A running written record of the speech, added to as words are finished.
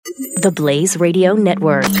The Blaze Radio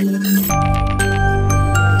Network.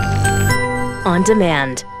 On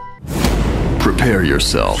demand. Prepare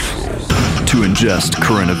yourself to ingest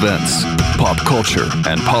current events, pop culture,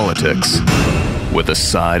 and politics with a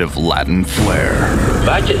side of Latin flair.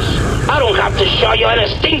 Badges? I don't have to show you any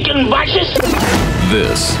stinking badges.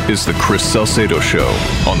 This is the Chris Salcedo Show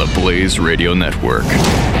on the Blaze Radio Network.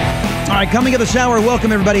 All right, coming up this hour,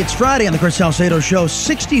 welcome everybody. It's Friday on the Chris Salcedo Show.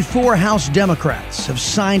 64 House Democrats have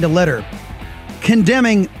signed a letter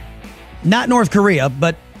condemning not North Korea,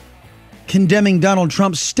 but condemning Donald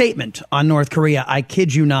Trump's statement on North Korea. I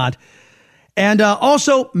kid you not. And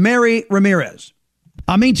also Mary Ramirez.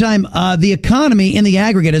 Meantime, the economy in the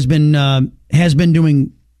aggregate has been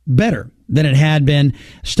doing better than it had been.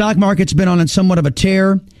 Stock market's been on somewhat of a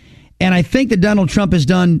tear. And I think that Donald Trump has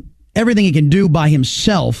done everything he can do by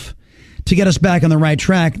himself to get us back on the right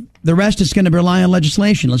track. The rest is going to rely on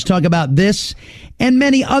legislation. Let's talk about this and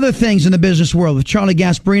many other things in the business world with Charlie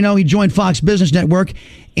Gasparino. He joined Fox Business Network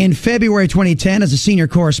in February 2010 as a senior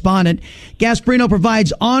correspondent. Gasparino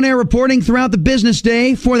provides on-air reporting throughout the business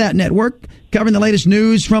day for that network, covering the latest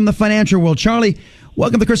news from the financial world. Charlie,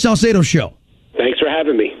 welcome to the Chris Salcedo Show. Thanks for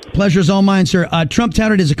having me. Pleasure's all mine, sir. Trump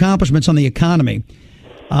touted his accomplishments on the economy.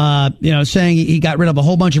 Saying he got rid of a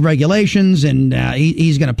whole bunch of regulations and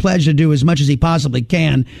he's going to pledge to do as much as he possibly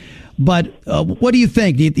can. But what do you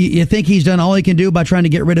think? Do you think he's done all he can do by trying to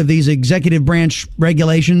get rid of these executive branch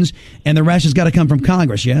regulations and the rest has got to come from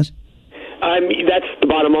Congress, yes? That's the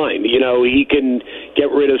bottom line. He can get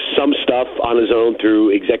rid of some stuff on his own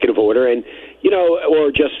through executive order and, or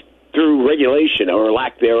just through regulation or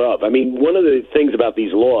lack thereof. One of the things about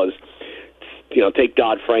these laws, take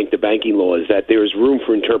Dodd-Frank, the banking law, is that there's room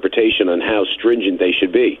for interpretation on how stringent they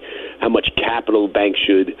should be, how much capital banks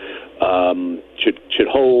should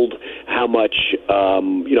hold, how much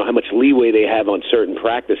leeway they have on certain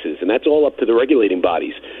practices, and that's all up to the regulating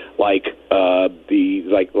bodies, like the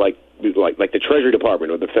Treasury Department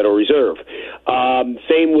or the Federal Reserve.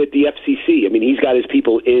 Same with the FCC. He's got his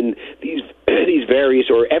people in these various,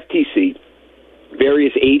 or FTC,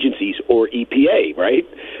 various agencies, or EPA, right?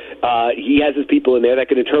 He has his people in there that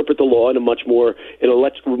can interpret the law in a much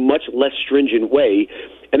less stringent way,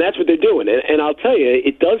 and that's what they're doing. And I'll tell you,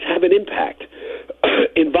 it does have an impact.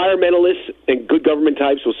 Environmentalists and good government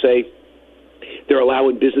types will say they're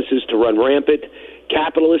allowing businesses to run rampant.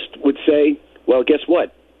 Capitalists would say, well, guess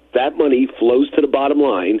what? That money flows to the bottom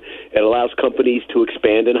line. It allows companies to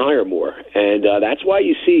expand and hire more. And that's why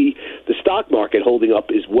you see the stock market holding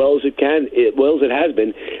up as well as it has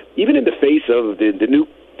been, even in the face of the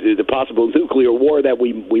possible nuclear war that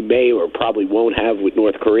we may or probably won't have with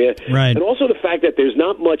North Korea. Right. And also the fact that there's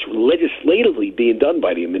not much legislatively being done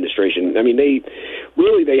by the administration. They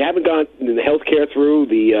haven't gotten the health care through,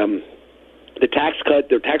 the tax cut,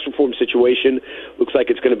 their tax reform situation looks like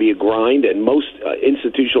it's going to be a grind, and most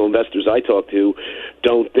institutional investors I talk to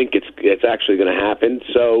don't think it's actually going to happen.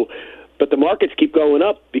 So, but the markets keep going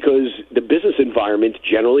up because the business environment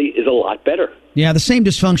generally is a lot better. Yeah, the same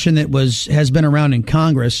dysfunction that has been around in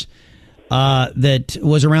Congress, that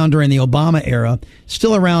was around during the Obama era,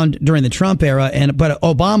 still around during the Trump era, but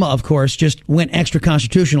Obama, of course, just went extra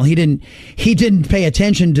constitutional. He didn't pay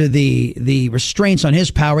attention to the restraints on his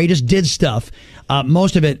power. He just did stuff.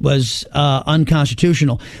 Most of it was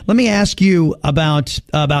unconstitutional. Let me ask you about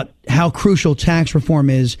how crucial tax reform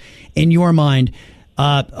is in your mind.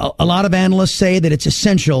 A lot of analysts say that it's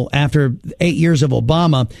essential after 8 years of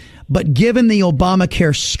Obama. But given the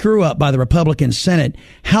Obamacare screw-up by the Republican Senate,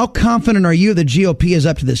 how confident are you the GOP is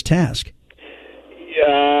up to this task?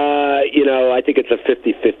 I think it's a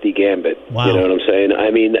 50-50 gambit. Wow. You know what I'm saying?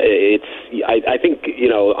 I think,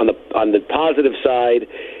 on the positive side,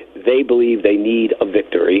 they believe they need a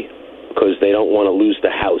victory because they don't want to lose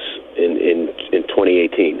the House in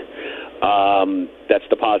 2018. That's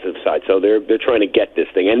the positive side. So they're trying to get this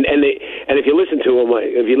thing, and if you listen to them,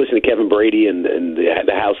 if you listen to Kevin Brady and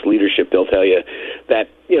the House leadership, they'll tell you that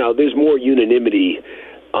there's more unanimity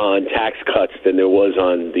on tax cuts than there was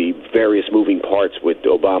on the various moving parts with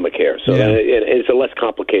Obamacare. So it's a less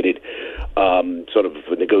complicated sort of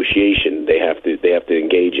negotiation they have to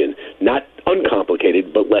engage in. Not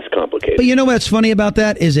uncomplicated, but less complicated. But you know what's funny about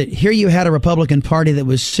that is that here you had a Republican Party that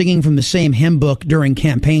was singing from the same hymn book during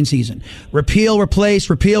campaign season. Repeal, replace,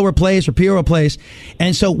 repeal, replace, repeal, replace.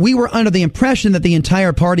 And so we were under the impression that the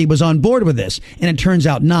entire party was on board with this, and it turns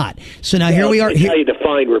out not. So now here we are. How you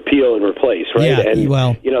define repeal and replace, right? Yeah, and,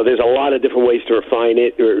 there's a lot of different ways to define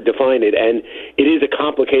it, and it is a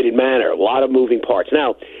complicated matter, a lot of moving parts.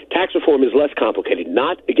 Now, tax reform reform is less complicated.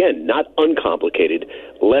 Not uncomplicated,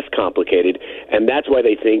 less complicated, and that's why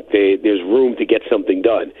they think there's room to get something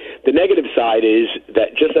done. The negative side is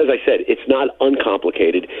that, just as I said, it's not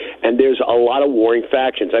uncomplicated, and there's a lot of warring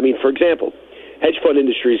factions. I mean, for example, hedge fund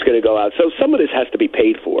industry is going to go out. So some of this has to be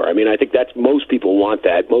paid for. I mean, I think that's most people want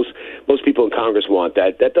that. Most people in Congress want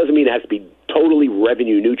that. That doesn't mean it has to be totally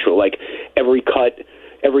revenue neutral. Like every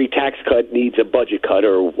tax cut needs a budget cut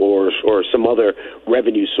or some other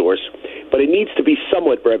revenue source. But it needs to be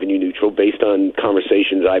somewhat revenue neutral based on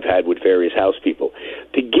conversations I've had with various House people.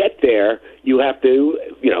 To get there, you have to,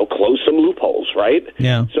 close some loopholes, right?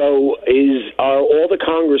 Yeah. So are all the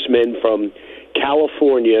congressmen from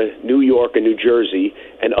California, New York, and New Jersey,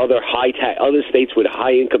 and other other states with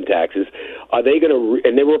high income taxes, are they going to?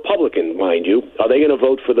 And they're Republican, mind you. Are they going to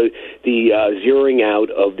vote for the zeroing out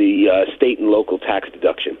of the state and local tax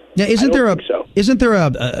deduction? Now, isn't there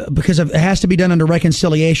a because it has to be done under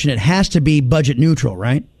reconciliation? It has to be budget neutral,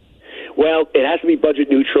 right? Well, it has to be budget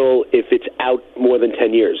neutral if it's out more than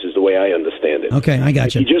 10 years, is the way I understand it. Okay, I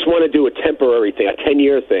got you. If you just want to do a temporary thing, a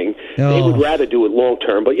 10-year thing, they would rather do it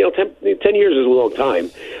long-term. But, 10 years is a long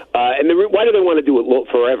time. Why do they want to do it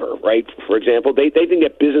forever, right? For example, they think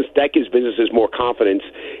that gives businesses more confidence.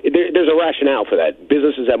 There's a rationale for that.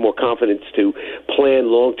 Businesses have more confidence to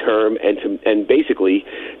plan long-term and basically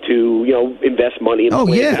to, invest money in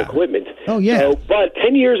plant and equipment. Oh, yeah. But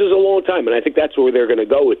 10 years is a long time, and I think that's where they're going to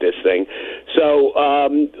go with this thing. So,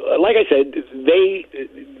 like I said,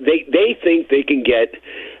 they think they can get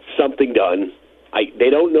something done. They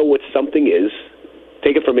don't know what something is.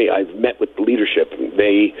 Take it from me. I've met with leadership.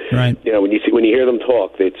 They, right. When you hear them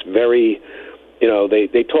talk, it's very,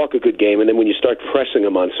 they talk a good game, and then when you start pressing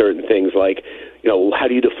them on certain things, like, how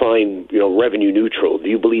do you define, revenue neutral? Do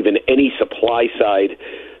you believe in any supply side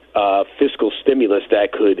fiscal stimulus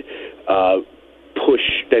that could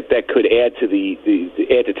that could add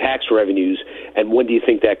to tax revenues, and when do you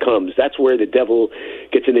think that comes? That's where the devil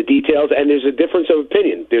gets in the details, and there's a difference of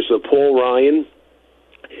opinion. There's Paul Ryan,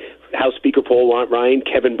 House Speaker Paul Ryan,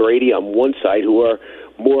 Kevin Brady on one side, who are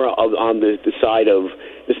more on the side of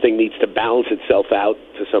this thing needs to balance itself out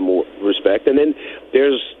to some respect, and then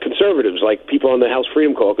there's conservatives like people on the House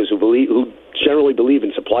Freedom Caucus who generally believe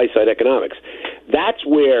in supply side economics. That's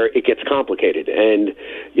where it gets complicated, and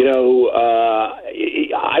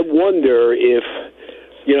I wonder if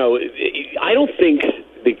I don't think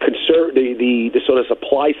the sort of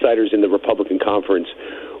supply siders in the Republican conference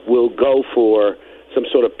will go for some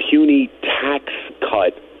sort of puny tax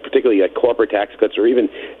cut, particularly like corporate tax cuts or even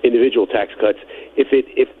individual tax cuts, if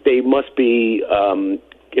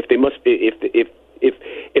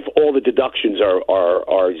all the deductions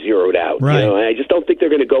are zeroed out. Right. And I just don't think they're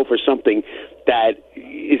going to go for something that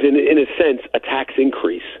is in a sense a tax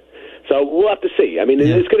increase. So we'll have to see. I mean,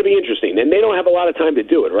 it's going to be interesting, and they don't have a lot of time to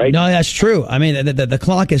do it, right? No, that's true. I mean, the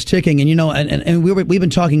clock is ticking, and we've been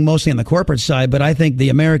talking mostly on the corporate side, but I think the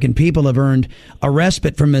American people have earned a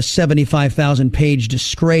respite from this 75,000-page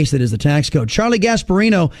disgrace that is the tax code. Charlie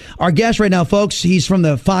Gasparino, our guest right now, folks. He's from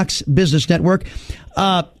the Fox Business Network.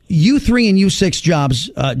 U3 and U6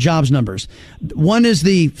 jobs numbers. One is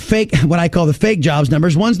the fake, what I call the fake jobs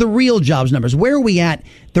numbers. One's the real jobs numbers. Where are we at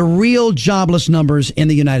the real jobless numbers in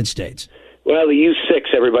the United States? Well, the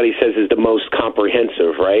U6, everybody says, is the most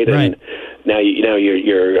comprehensive, right? Right. And now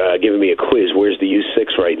you're giving me a quiz. Where's the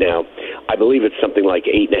U6 right now? I believe it's something like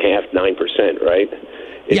 8.5%, 9%, right?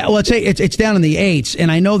 It's down in the 8s,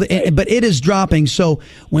 and I know that, but it is dropping. So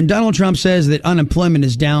when Donald Trump says that unemployment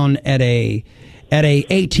is down at a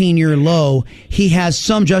 18-year low, he has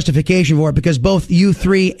some justification for it because both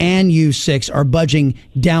U3 and U6 are budging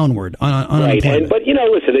downward on right. unemployment. But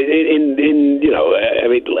listen,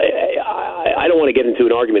 I don't want to get into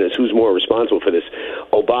an argument as who's more responsible for this,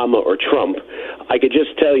 Obama or Trump. I could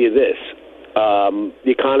just tell you this: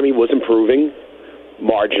 the economy was improving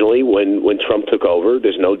marginally when Trump took over.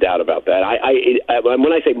 There's no doubt about that.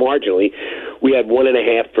 When I say marginally, we had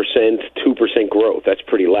 1.5%, 2% growth. That's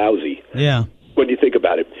pretty lousy. Yeah. When you think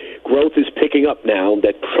about it, growth is picking up now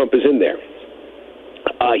that Trump is in there.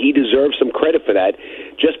 He deserves some credit for that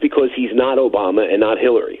just because he's not Obama and not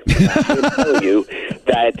Hillary. I'm telling you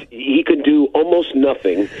that he can do almost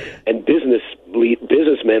nothing, and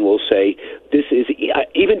businessmen will say this is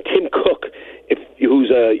even Tim Cook, who's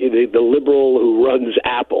the liberal who runs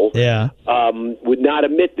Apple, would not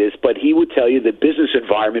admit this, but he would tell you the business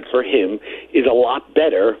environment for him is a lot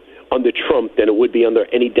better under Trump than it would be under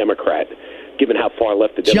any Democrat, given how far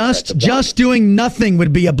left the Democrats have gone. Just doing nothing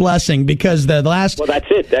would be a blessing because the last that's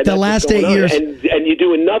it. The last 8 years, and you're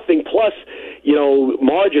doing nothing. Plus,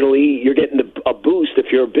 marginally, you're getting the a boost if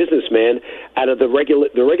you're a businessman out of the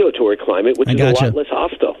regulatory climate, which is a lot less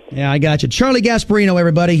hostile. Yeah, I got you. Charlie Gasparino,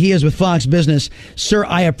 everybody. He is with Fox Business. Sir,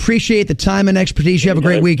 I appreciate the time and expertise. You have a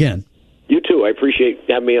great weekend. You too. I appreciate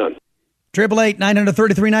having me on.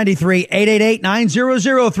 888-900-3393,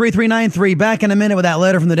 888-900-3393. Back in a minute with that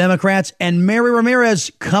letter from the Democrats and Mary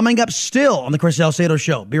Ramirez coming up still on the Chris Salcedo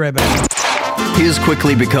Show. Be right back. He is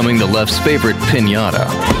quickly becoming the left's favorite piñata.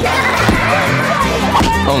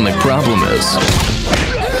 Only problem is,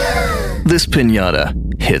 this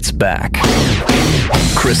piñata hits back.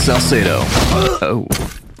 Chris Salcedo. Oh,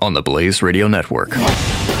 on the Blaze Radio Network.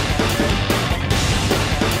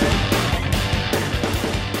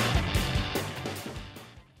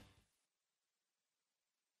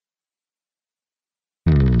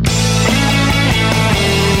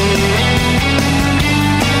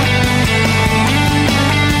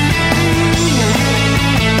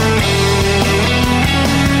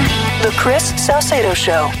 Chris Salcedo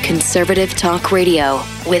Show. Conservative Talk Radio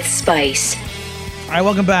with Spice. All right,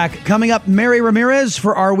 welcome back. Coming up, Mary Ramirez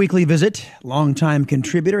for our weekly visit. Longtime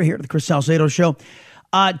contributor here to the Chris Salcedo Show.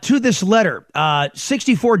 To this letter,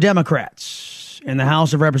 64 Democrats in the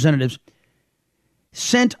House of Representatives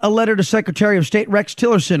sent a letter to Secretary of State Rex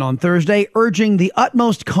Tillerson on Thursday urging the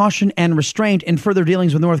utmost caution and restraint in further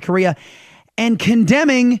dealings with North Korea and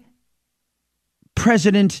condemning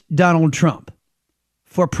President Donald Trump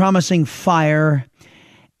for promising fire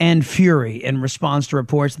and fury in response to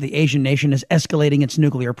reports that the Asian nation is escalating its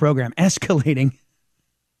nuclear program. Escalating.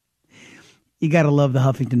 You got to love the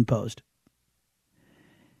Huffington Post.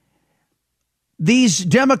 These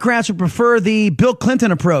Democrats would prefer the Bill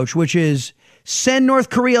Clinton approach, which is send North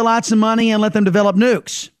Korea lots of money and let them develop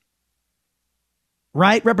nukes.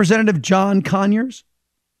 Right, Representative John Conyers?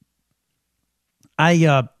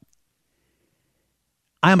 I'm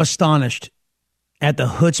astonished at the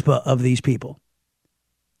chutzpah of these people.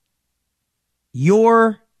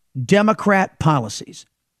 Your Democrat policies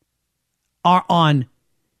are on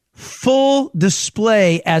full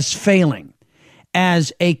display as failing,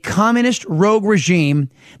 as a communist rogue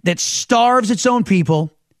regime that starves its own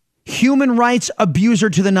people, human rights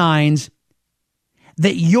abuser to the nines,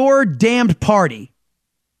 that your damned party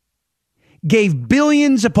gave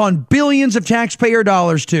billions upon billions of taxpayer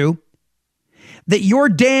dollars to, that your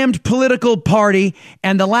damned political party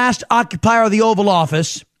and the last occupier of the Oval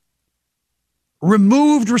Office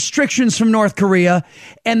removed restrictions from North Korea,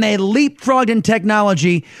 and they leapfrogged in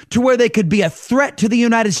technology to where they could be a threat to the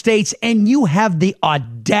United States. And you have the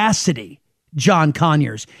audacity, John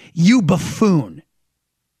Conyers, you buffoon,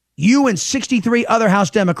 you and 63 other House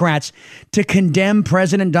Democrats, to condemn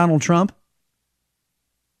President Donald Trump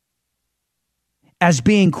as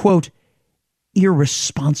being, quote,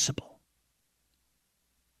 irresponsible.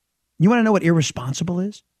 You want to know what irresponsible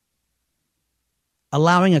is?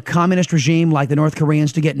 Allowing a communist regime like the North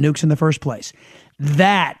Koreans to get nukes in the first place.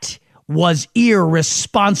 That was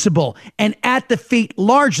irresponsible and at the feet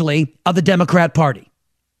largely of the Democrat Party.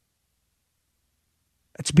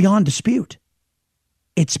 It's beyond dispute.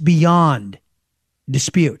 It's beyond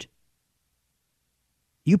dispute.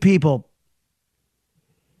 You people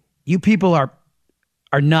are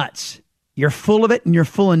nuts. You're full of it, and you're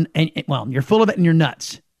full of it, and you're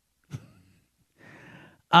nuts.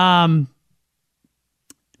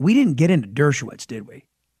 We didn't get into Dershowitz, did we?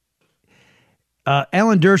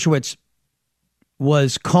 Alan Dershowitz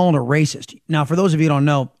was called a racist. Now, for those of you who don't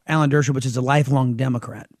know, Alan Dershowitz is a lifelong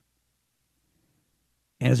Democrat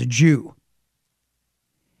and is a Jew.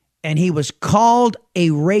 And he was called a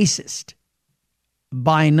racist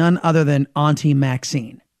by none other than Auntie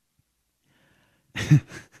Maxine.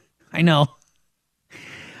 I know.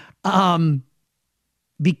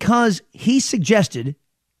 Because he suggested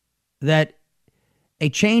that a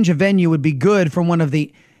change of venue would be good for one of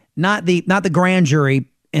the, not the grand jury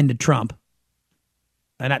into Trump,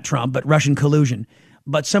 not Trump, but Russian collusion,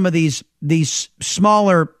 but some of these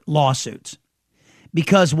smaller lawsuits,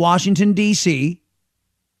 because Washington, D.C.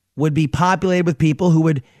 would be populated with people who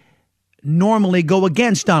would normally go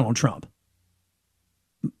against Donald Trump,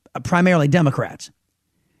 primarily Democrats.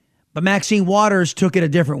 But Maxine Waters took it a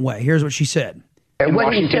different way. Here's what she said.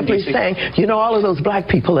 What he's simply saying, all of those black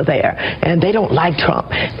people are there, and they don't like Trump,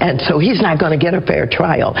 and so he's not going to get a fair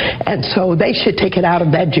trial, and so they should take it out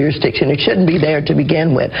of that jurisdiction. It shouldn't be there to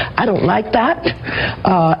begin with. I don't like that,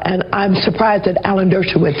 and I'm surprised that Alan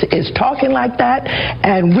Dershowitz is talking like that,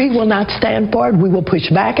 and we will not stand for it. We will push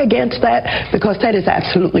back against that, because that is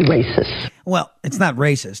absolutely racist. Well, it's not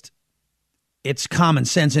racist. It's common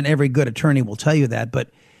sense, and every good attorney will tell you that,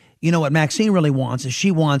 but you know what Maxine really wants is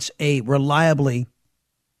she wants a reliably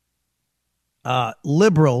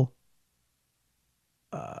liberal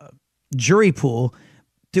jury pool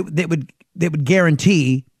that would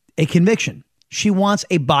guarantee a conviction. She wants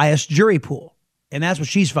a biased jury pool, and that's what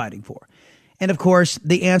she's fighting for. And of course,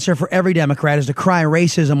 the answer for every Democrat is to cry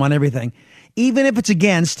racism on everything, even if it's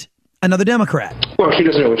against another Democrat. Well, she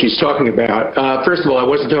doesn't know what she's talking about. First of all, I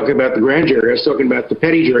wasn't talking about the grand jury. I was talking about the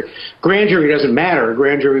petty jury. Grand jury doesn't matter. A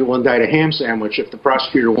grand jury will indict a ham sandwich if the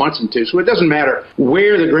prosecutor wants him to. So it doesn't matter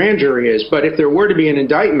where the grand jury is. But if there were to be an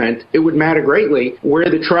indictment, it would matter greatly where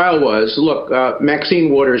the trial was. Look,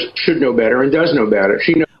 Maxine Waters should know better and does know better.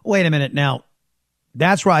 She knows. Wait a minute now.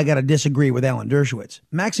 That's where I got to disagree with Alan Dershowitz.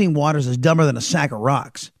 Maxine Waters is dumber than a sack of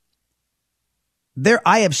rocks.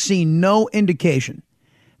 I have seen no indication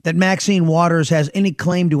that Maxine Waters has any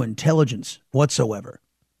claim to intelligence whatsoever,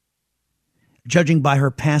 judging by her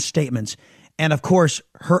past statements and, of course,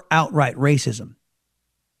 her outright racism.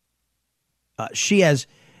 She has,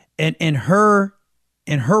 in her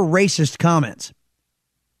racist comments,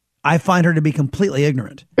 I find her to be completely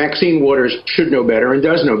ignorant. Maxine Waters should know better and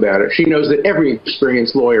does know better. She knows that every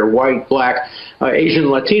experienced lawyer, white, black, Asian,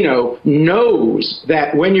 Latino, knows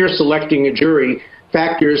that when you're selecting a jury,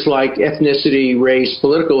 factors like ethnicity, race,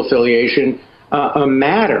 political affiliation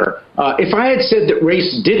matter. If I had said that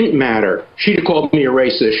race didn't matter, she'd have called me a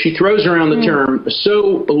racist. She throws around the term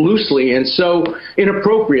so loosely and so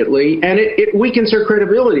inappropriately, and it weakens her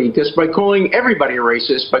credibility, because by calling everybody a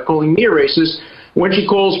racist, by calling me a racist, when she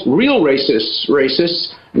calls real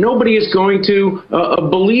racists, nobody is going to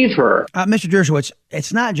believe her. Mr. Dershowitz,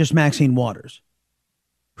 it's not just Maxine Waters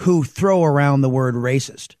who throw around the word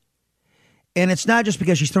racist. And it's not just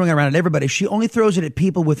because she's throwing it around at everybody. She only throws it at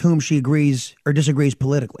people with whom she agrees or disagrees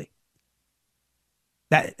politically.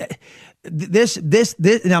 Now,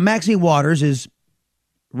 Maxine Waters is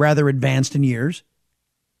rather advanced in years.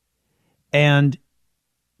 And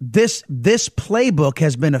this playbook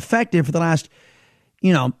has been effective for the last,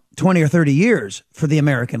 20 or 30 years for the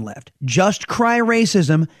American left. Just cry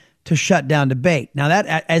racism to shut down debate. Now,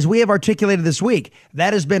 that, as we have articulated this week,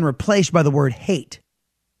 that has been replaced by the word hate.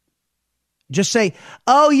 Just say,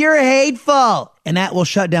 oh, you're hateful, and that will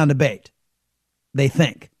shut down debate, they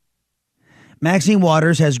think. Maxine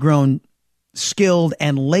Waters has grown skilled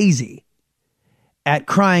and lazy at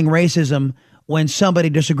crying racism when somebody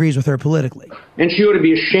disagrees with her politically. And she ought to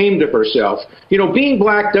be ashamed of herself. Being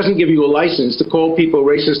black doesn't give you a license to call people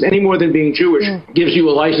racist any more than being Jewish gives you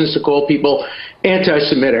a license to call people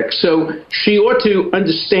anti-Semitic. So she ought to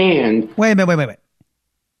understand. Wait a minute.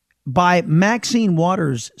 By Maxine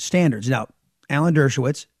Waters' standards, now, Alan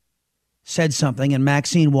Dershowitz said something and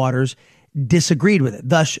Maxine Waters disagreed with it.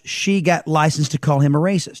 Thus, she got licensed to call him a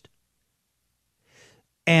racist.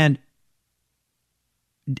 And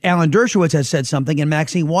Alan Dershowitz has said something and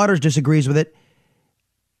Maxine Waters disagrees with it.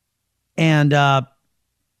 And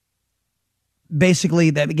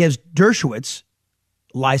basically that gives Dershowitz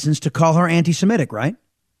license to call her anti-Semitic, right?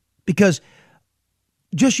 Because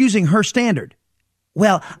just using her standard,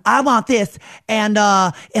 well, I want this, and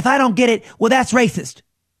if I don't get it, well, that's racist,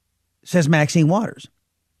 says Maxine Waters.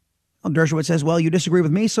 Well, Dershowitz says, well, you disagree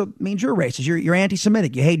with me, so it means you're racist. You're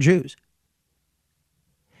anti-Semitic. You hate Jews.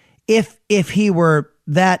 If he were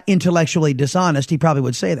that intellectually dishonest, he probably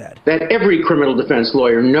would say that. That every criminal defense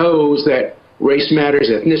lawyer knows that race matters,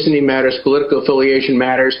 ethnicity matters, political affiliation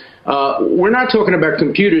matters. We're not talking about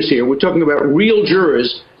computers here. We're talking about real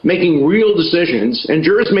jurors making real decisions, and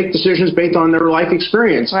jurors make decisions based on their life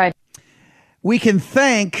experience. Right. We can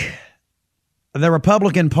thank the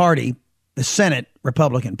Republican Party, the Senate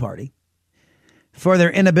Republican Party, for their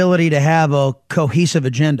inability to have a cohesive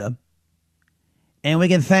agenda. And we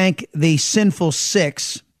can thank the Sinful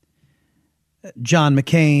Six, John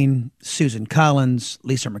McCain, Susan Collins,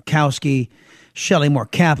 Lisa Murkowski, Shelley Moore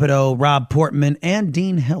Capito, Rob Portman, and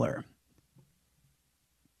Dean Heller.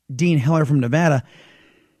 Dean Heller from Nevada.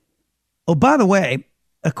 Oh, by the way,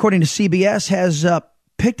 according to CBS, has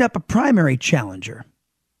picked up a primary challenger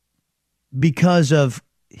because of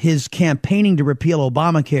his campaigning to repeal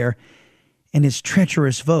Obamacare and his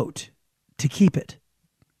treacherous vote to keep it.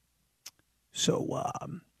 So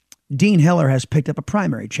Dean Heller has picked up a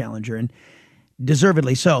primary challenger, and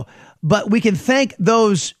deservedly so. But we can thank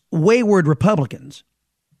those wayward Republicans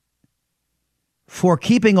for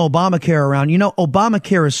keeping Obamacare around.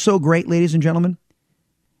 Obamacare is so great, ladies and gentlemen,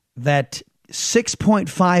 that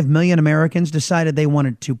 6.5 million Americans decided they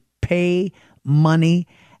wanted to pay money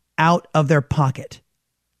out of their pocket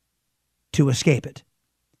to escape it.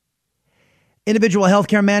 Individual health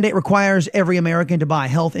care mandate requires every American to buy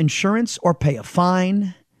health insurance or pay a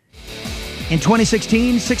fine. In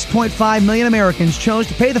 2016, 6.5 million Americans chose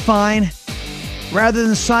to pay the fine rather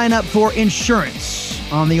than sign up for insurance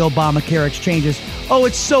on the Obamacare exchanges. Oh,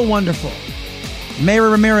 it's so wonderful. Mary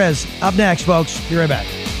Ramirez up next, folks. Be right back.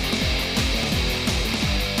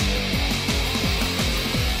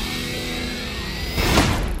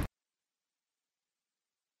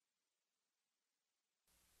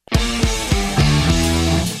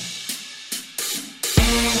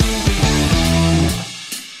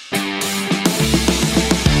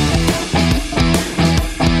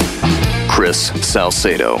 Chris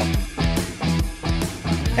Salcedo.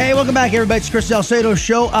 Hey, welcome back, everybody. It's Chris Salcedo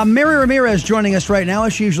Show. Mary Ramirez joining us right now,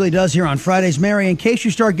 as she usually does here on Fridays. Mary, in case you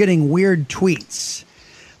start getting weird tweets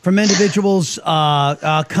from individuals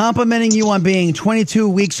complimenting you on being 22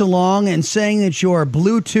 weeks along and saying that your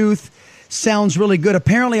Bluetooth sounds really good.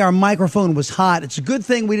 Apparently, our microphone was hot. It's a good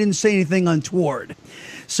thing we didn't say anything untoward.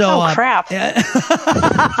 So, crap.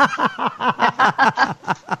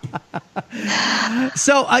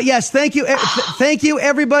 So, yes, thank you. Thank you,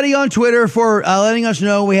 everybody on Twitter, for letting us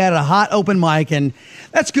know we had a hot open mic. And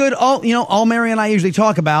that's good. All Mary and I usually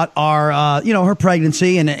talk about are, her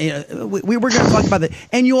pregnancy. And we were going to talk about that.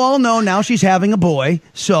 And you all know now she's having a boy.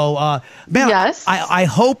 So, man, yes. I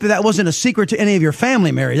hope that wasn't a secret to any of your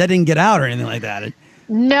family, Mary. That didn't get out or anything like that.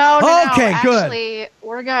 No. Okay, good. Actually,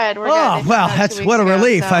 we're good. We're good. Well, that's what a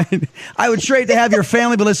relief. So. I would straight to have your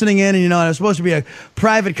family be listening in, and it's supposed to be a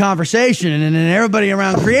private conversation, and then everybody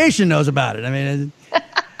around creation knows about it. I mean,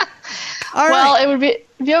 all right. Well, it would be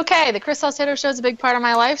okay. The Chris Salcedo Show is a big part of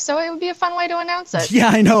my life, so it would be a fun way to announce it. Yeah,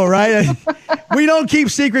 I know, right? We don't keep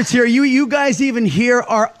secrets here. You guys even hear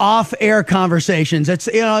our off-air conversations. It's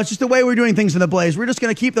just the way we're doing things in the Blaze. We're just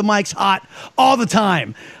going to keep the mics hot all the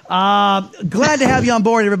time. Glad to have you on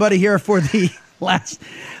board, everybody, here for the last.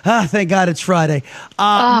 Thank God it's Friday.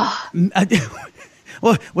 Well,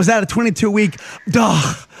 was that a 22-week?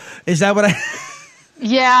 Is that what I?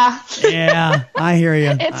 Yeah. Yeah, I hear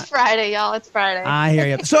you. It's Friday, y'all. It's Friday. I hear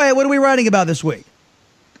you. So, hey, what are we writing about this week?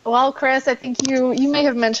 Well, Chris, I think you may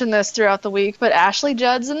have mentioned this throughout the week, but Ashley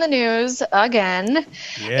Judd's in the news again.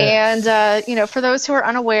 Yes. And, for those who are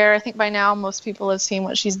unaware, I think by now most people have seen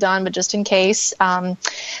what she's done, but just in case,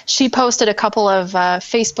 she posted a couple of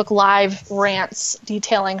Facebook Live rants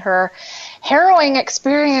detailing her harrowing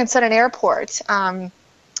experience at an airport.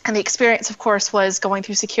 And the experience, of course, was going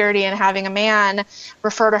through security and having a man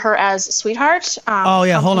refer to her as sweetheart. Hold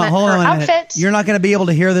on a minute. You're not going to be able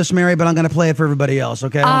to hear this, Mary, but I'm going to play it for everybody else,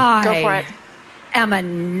 okay? Go for it. I'm a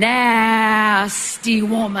nasty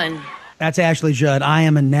woman. That's Ashley Judd. I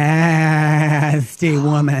am a nasty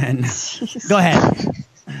woman. Go ahead.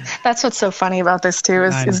 That's what's so funny about this, too,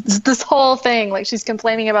 is this whole thing. Like, she's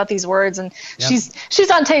complaining about these words, and she's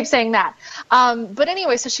on tape saying that. But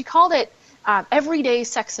anyway, so she called it everyday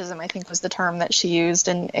sexism, I think, was the term that she used.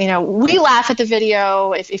 And, we laugh at the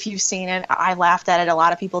video. If you've seen it, I laughed at it. A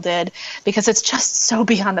lot of people did, because it's just so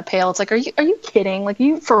beyond the pale. It's like, are you kidding? Like,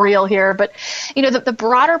 you for real here? But, the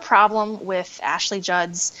broader problem with Ashley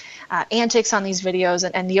Judd's antics on these videos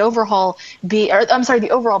and the overall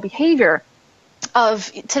behavior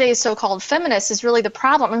of today's so-called feminists is really the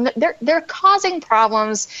problem. I mean, they're causing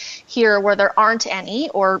problems here where there aren't any,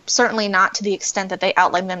 or certainly not to the extent that they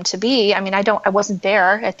outline them to be. I mean, I wasn't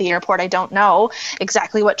there at the airport. I don't know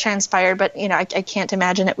exactly what transpired, but I can't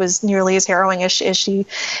imagine it was nearly as harrowing as she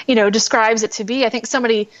describes it to be. I think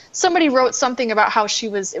somebody wrote something about how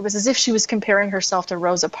it was as if she was comparing herself to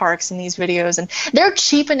Rosa Parks in these videos, and they're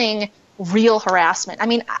cheapening real harassment. I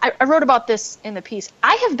mean, I wrote about this in the piece.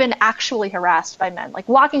 I have been actually harassed by men, like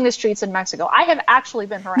walking the streets in Mexico. I have actually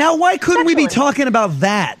been harassed. Now, why couldn't we be talking about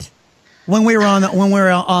that when we were on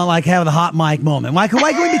like having the hot mic moment? Why could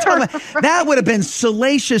we be talking about that? Would have been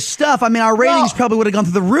salacious stuff. I mean, our ratings probably would have gone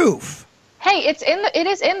through the roof. Hey, it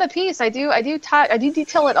is in the piece. I do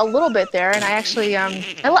detail it a little bit there, and I actually I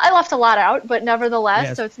left a lot out, but nevertheless,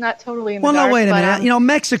 yes. So it's not totally in the dark. Well, no, wait a minute.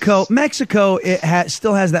 Mexico,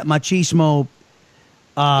 still has that machismo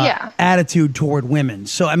attitude toward women.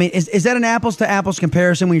 So, I mean, is that an apples to apples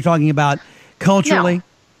comparison when you're talking about culturally?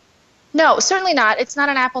 No, certainly not. It's not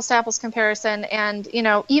an apples to apples comparison. And,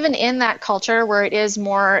 even in that culture where it is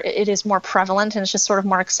more prevalent and it's just sort of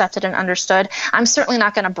more accepted and understood, I'm certainly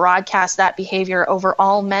not going to broadcast that behavior over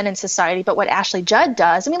all men in society. But what Ashley Judd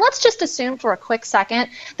does, I mean, let's just assume for a quick second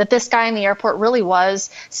that this guy in the airport really was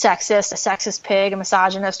sexist, a sexist pig, a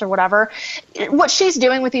misogynist or whatever. What she's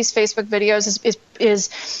doing with these Facebook videos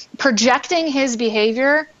is projecting his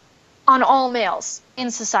behavior on all males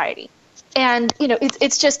in society. And,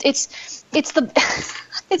 it's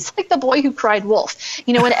like the boy who cried wolf,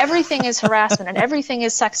 when everything is harassment and everything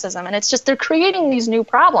is sexism, and it's just, they're creating these new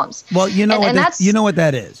problems. Well, what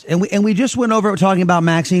that is. And we just went over talking about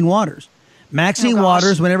Maxine Waters. Maxine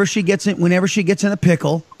Waters, whenever she gets in a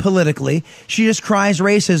pickle politically, she just cries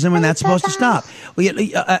racism, and that's supposed to stop.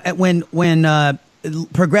 When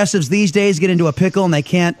progressives these days get into a pickle and they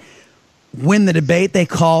can't win the debate, they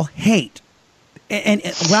call hate. And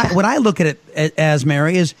what I look at it as,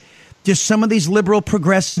 Mary, is just some of these liberal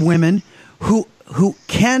progressive women who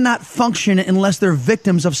cannot function unless they're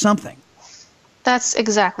victims of something. That's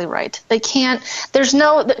exactly right. They can't. There's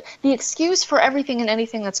the excuse for everything and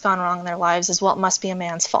anything that's gone wrong in their lives is, well, it must be a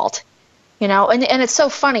man's fault, And it's so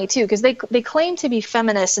funny too, because they claim to be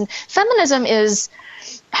feminists, and feminism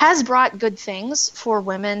has brought good things for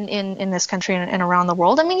women in this country and around the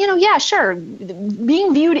world. I mean, yeah, sure,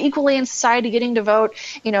 being viewed equally in society, getting to vote,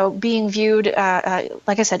 being viewed,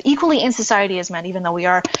 like I said, equally in society as men, even though we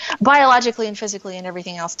are biologically and physically and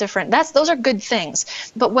everything else different. Those are good things.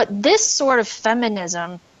 But what this sort of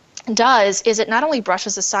feminism does is it not only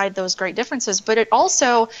brushes aside those great differences, but it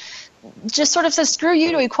also just sort of says, screw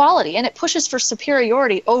you to equality, and it pushes for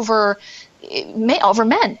superiority over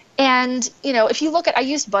men. And, if you look at, I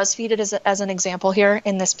used BuzzFeed as an example here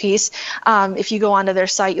in this piece. If you go onto their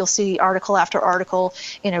site, you'll see article after article,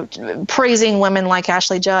 praising women like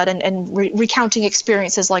Ashley Judd and recounting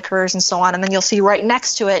experiences like hers and so on. And then you'll see right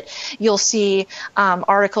next to it, you'll see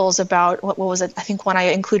articles about, what was it? I think one I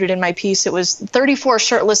included in my piece, it was 34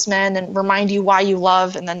 shirtless men and remind you why you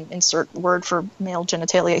love, and then insert word for male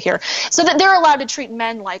genitalia here. So that they're allowed to treat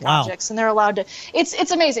men like objects, and they're allowed to,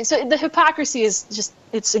 it's amazing. So the hypocrisy is just,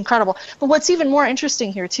 it's incredible. But what's even more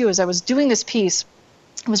interesting here too is I was doing this piece,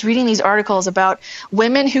 I was reading these articles about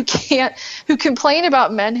women who complain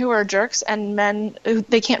about men who are jerks and men who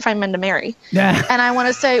they can't find men to marry. Yeah. And I want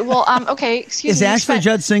to say, well, okay, excuse me. Is Ashley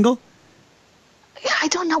Judd single? I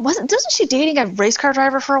don't know. Wasn't she dating a race car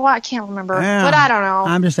driver for a while? I can't remember. Yeah, but I don't know.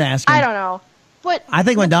 I'm just asking. I don't know. But I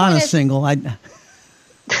think Madonna's single.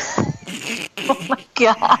 Oh my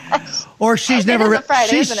gosh. Or she's never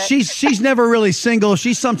she's never really single.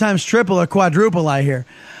 She's sometimes triple or quadruple, I hear.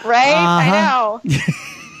 Right? I know.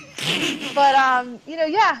 But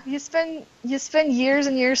yeah, you spend years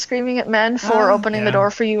and years screaming at men for opening the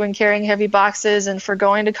door for you and carrying heavy boxes and for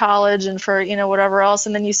going to college and for whatever else,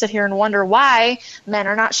 and then you sit here and wonder why men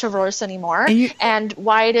are not chivalrous anymore and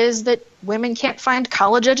why it is that women can't find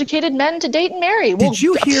college-educated men to date and marry. Well, did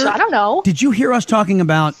you hear? I don't know. Did you hear us talking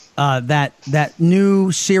about that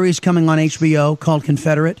new series coming on HBO called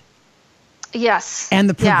Confederate? Yes. And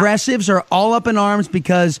the progressives are all up in arms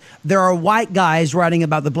because there are white guys writing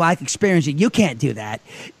about the black experience. You can't do that.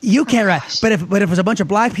 You can't write. But if there's a bunch of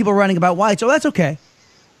black people writing about whites, that's okay.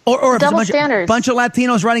 Or if there's a bunch of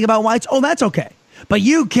Latinos writing about whites, that's okay. But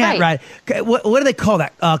you can't write. What do they call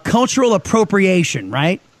that? Cultural appropriation,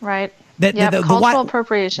 right? Right. Cultural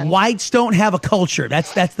appropriation. Whites don't have a culture.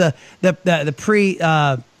 That's the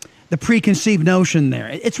preconceived notion there.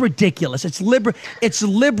 It's ridiculous. It's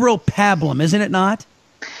liberal pablum, isn't it not?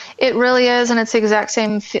 It really is, and it's the exact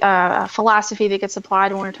same philosophy that gets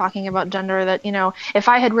applied when we're talking about gender. That if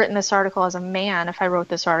I had written this article as a man, if I wrote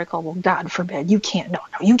this article, well, God forbid, you can't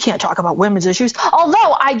talk about women's issues.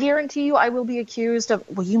 Although I guarantee you, I will be accused of,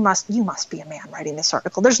 well, you must be a man writing this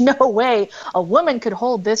article. There's no way a woman could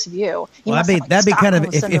hold this view. That'd be kind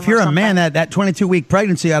of, if you're a man, that 22-week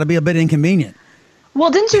pregnancy ought to be a bit inconvenient. Well,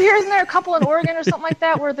 didn't you hear? Isn't there a couple in Oregon or something like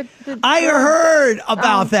that where I heard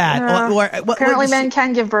about that. Apparently, men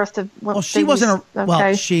can give birth to. Well, she wasn't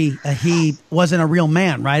he wasn't a real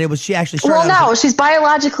man, right? It was she actually. Well, no, she's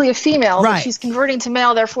biologically a female, right? But she's converting to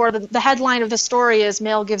male. Therefore, the headline of the story is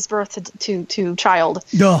male gives birth to child,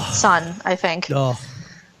 son. I think.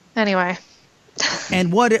 Anyway.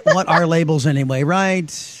 And what are labels anyway,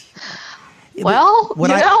 right? Well,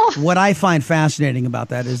 what I find fascinating about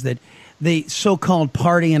that is that the so-called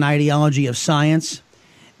party and ideology of science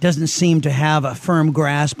doesn't seem to have a firm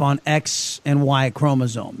grasp on X and Y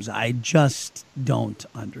chromosomes. I just don't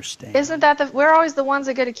understand. Isn't that we're always the ones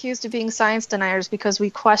that get accused of being science deniers because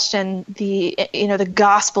we question the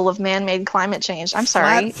gospel of man-made climate change. I'm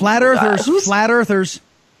sorry. Flat earthers.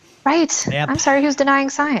 Right. Yep. I'm sorry, who's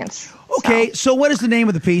denying science? Okay, so what is the name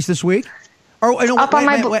of the piece this week? Wait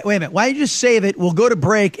a minute. Why don't you just save it? We'll go to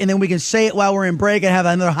break, and then we can say it while we're in break and have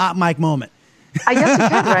another hot mic moment. I guess we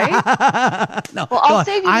could, right? No, well, I'll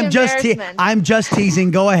save you the embarrassment. I'm just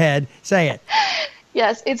teasing. Go ahead. Say it.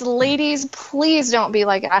 Yes, it's Ladies, Please Don't Be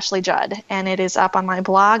Like Ashley Judd. And it is up on my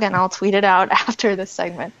blog, and I'll tweet it out after this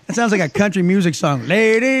segment. That sounds like a country music song.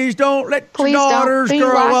 Ladies, don't let your daughters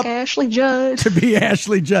grow up Ashley Judd. To be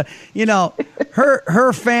Ashley Judd.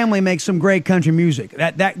 Her family makes some great country music.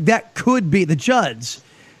 That could be, the Judds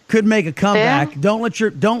could make a comeback. Yeah. Don't let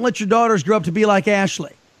your daughters grow up to be like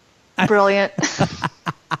Ashley. Brilliant.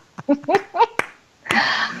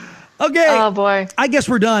 Okay. Oh, boy. I guess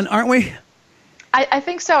we're done, aren't we? I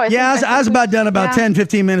think so. I was about done about 10,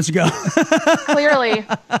 15 minutes ago. Clearly.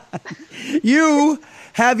 You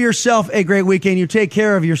have yourself a great weekend. You take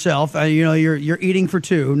care of yourself. You're eating for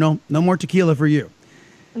two. No more tequila for you.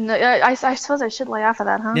 No, I suppose I should lay off of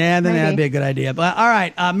that, huh? Yeah, then that'd be a good idea. But all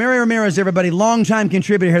right, Mary Ramirez, everybody, longtime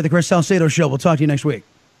contributor here at the Chris Salcedo Show. We'll talk to you next week.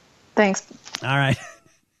 Thanks. All right.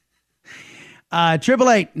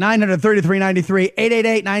 888-933-93,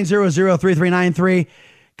 888-900-3393.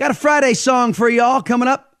 Got a Friday song for y'all coming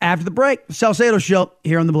up after the break. The Salcedo Show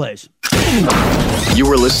here on The Blaze. You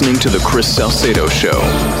are listening to the Chris Salcedo Show,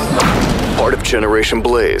 part of Generation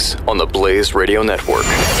Blaze on the Blaze Radio Network.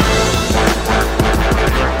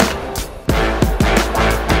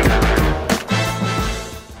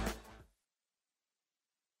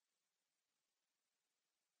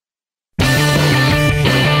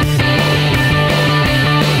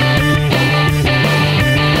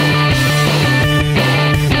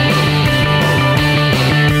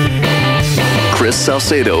 Chris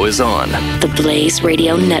Salcedo is on the Blaze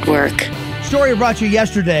Radio Network. Story I brought you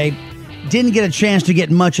yesterday. Didn't get a chance to get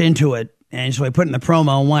much into it, and so I put in the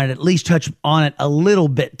promo and wanted to at least touch on it a little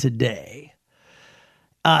bit today.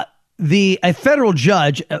 A federal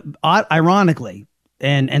judge, ironically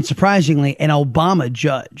and surprisingly, an Obama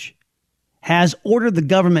judge, has ordered the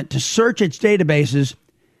government to search its databases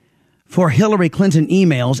for Hillary Clinton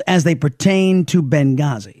emails as they pertain to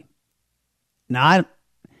Benghazi. Now,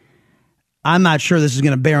 I'm not sure this is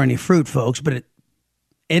going to bear any fruit, folks, but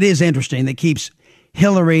it is interesting that keeps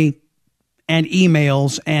Hillary and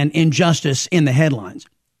emails and injustice in the headlines.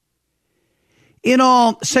 In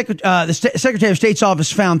all, the Secretary of State's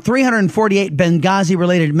office found 348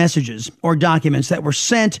 Benghazi-related messages or documents that were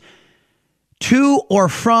sent to or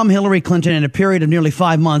from Hillary Clinton in a period of nearly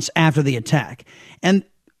 5 months after the attack. And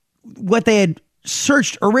what they had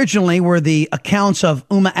searched originally were the accounts of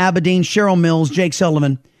Uma Abedin, Cheryl Mills, Jake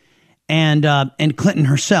Sullivan, and Clinton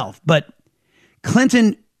herself. But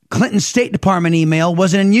Clinton's State Department email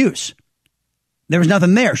wasn't in use. There was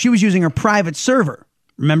nothing there. She was using her private server,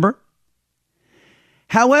 remember?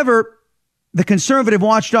 However, the conservative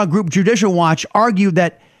watchdog group Judicial Watch argued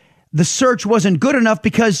that the search wasn't good enough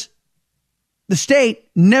because the state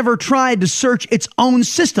never tried to search its own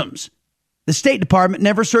systems. The State Department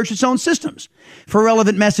never searched its own systems for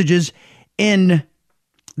relevant messages in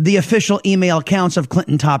the official email accounts of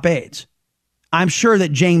Clinton top aides. I'm sure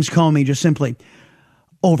that James Comey just simply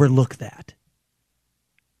overlooked that.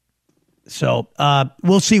 So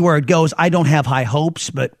we'll see where it goes. I don't have high hopes,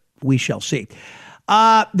 but we shall see.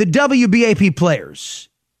 The WBAP players.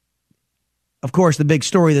 Of course, the big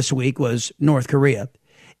story this week was North Korea.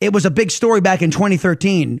 It was a big story back in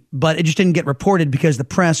 2013, but it just didn't get reported because the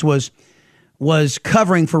press was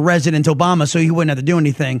covering for President Obama, so he wouldn't have to do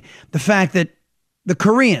anything. The fact that the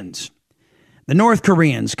North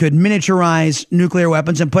Koreans could miniaturize nuclear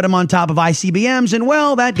weapons and put them on top of ICBMs. And,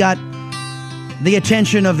 well, that got the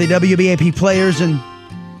attention of the WBAP players. And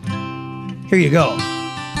here you go.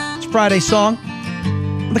 It's Friday's song.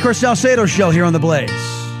 The Chris Salcedo Show here on The Blaze.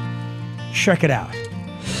 Check it out.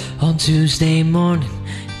 On Tuesday morning,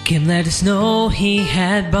 Kim let us know he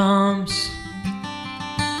had bombs.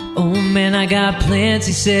 Oh, man, I got plans,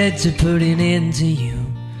 he said, to put an end to you.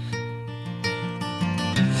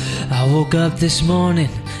 I woke up this morning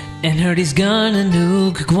and heard he's gonna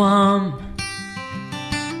nuke Guam.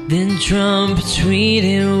 Then Trump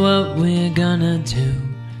tweeted what we're gonna do.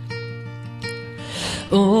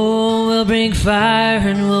 Oh, we'll bring fire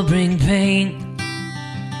and we'll bring pain.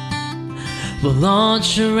 We'll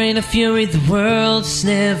launch a rain of fury the world's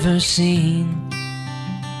never seen.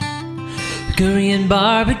 Korean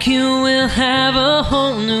barbecue will have a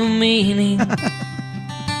whole new meaning.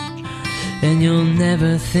 And you'll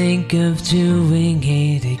never think of doing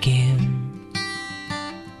it again.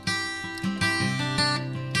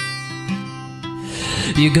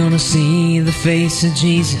 You're gonna see the face of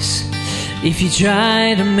Jesus if you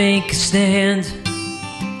try to make a stand.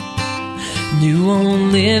 You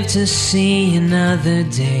won't live to see another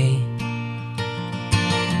day.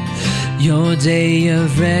 Your day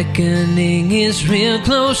of reckoning is real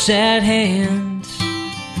close at hand.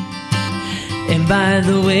 And by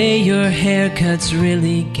the way, your haircut's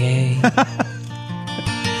really gay.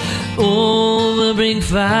 Oh, we'll bring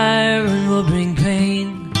fire and we'll bring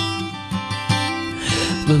pain.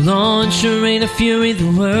 We'll launch a rain of fury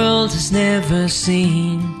the world has never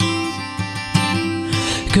seen.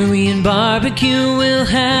 Korean barbecue will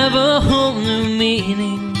have a whole new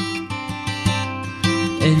meaning.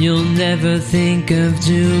 And you'll never think of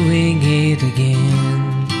doing it again.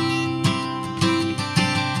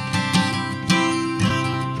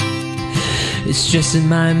 It's just in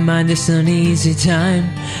my mind this uneasy time.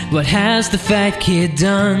 What has the fat kid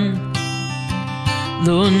done?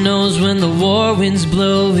 Lord knows when the war winds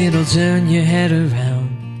blow, it'll turn your head around.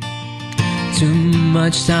 Too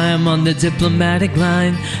much time on the diplomatic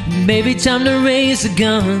line, maybe time to raise a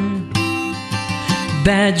gun.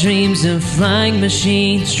 Bad dreams of flying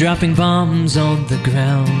machines, dropping bombs on the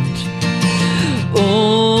ground.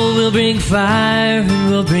 Oh, we'll bring fire and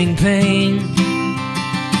we'll bring pain.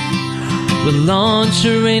 We'll launch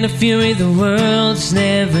a rain of fury the world's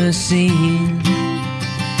never seen.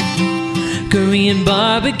 Korean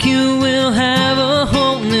barbecue will have a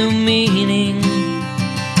whole new meaning,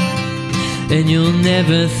 and you'll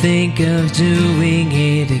never think of doing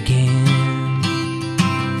it again.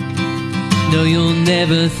 No, you'll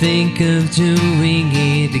never think of doing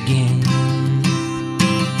it again.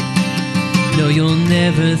 No, you'll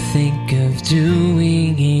never think of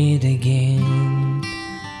doing it again.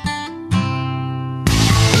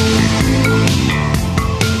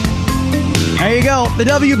 There you go. The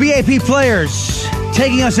WBAP players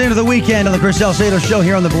taking us into the weekend on the Chris Salcedo Show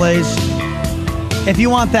here on The Blaze. If you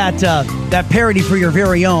want that parody for your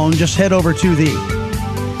very own, just head over to the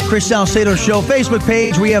Chris Salcedo Show Facebook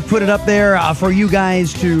page. We have put it up there for you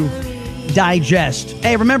guys to digest.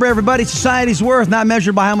 Hey, remember everybody, society's worth not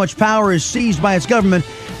measured by how much power is seized by its government,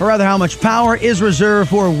 but rather how much power is reserved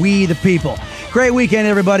for we the people. Great weekend,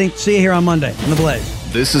 everybody. See you here on Monday on The Blaze.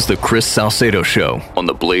 This is the Chris Salcedo Show on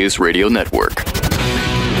the Blaze Radio Network.